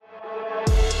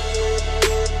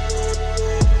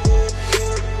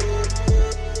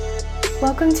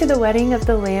Welcome to the Wedding of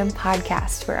the Lamb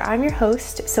podcast, where I'm your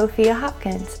host, Sophia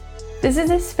Hopkins. This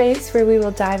is a space where we will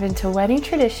dive into wedding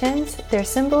traditions, their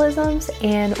symbolisms,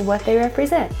 and what they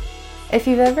represent. If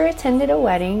you've ever attended a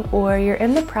wedding or you're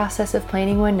in the process of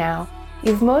planning one now,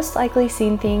 you've most likely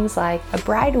seen things like a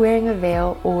bride wearing a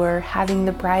veil or having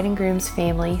the bride and groom's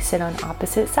family sit on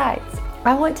opposite sides.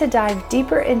 I want to dive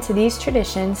deeper into these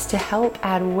traditions to help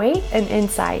add weight and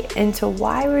insight into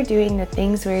why we're doing the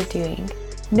things we're doing.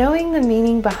 Knowing the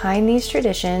meaning behind these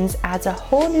traditions adds a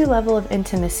whole new level of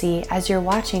intimacy as you're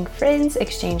watching friends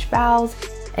exchange vows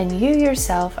and you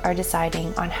yourself are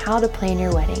deciding on how to plan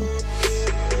your wedding.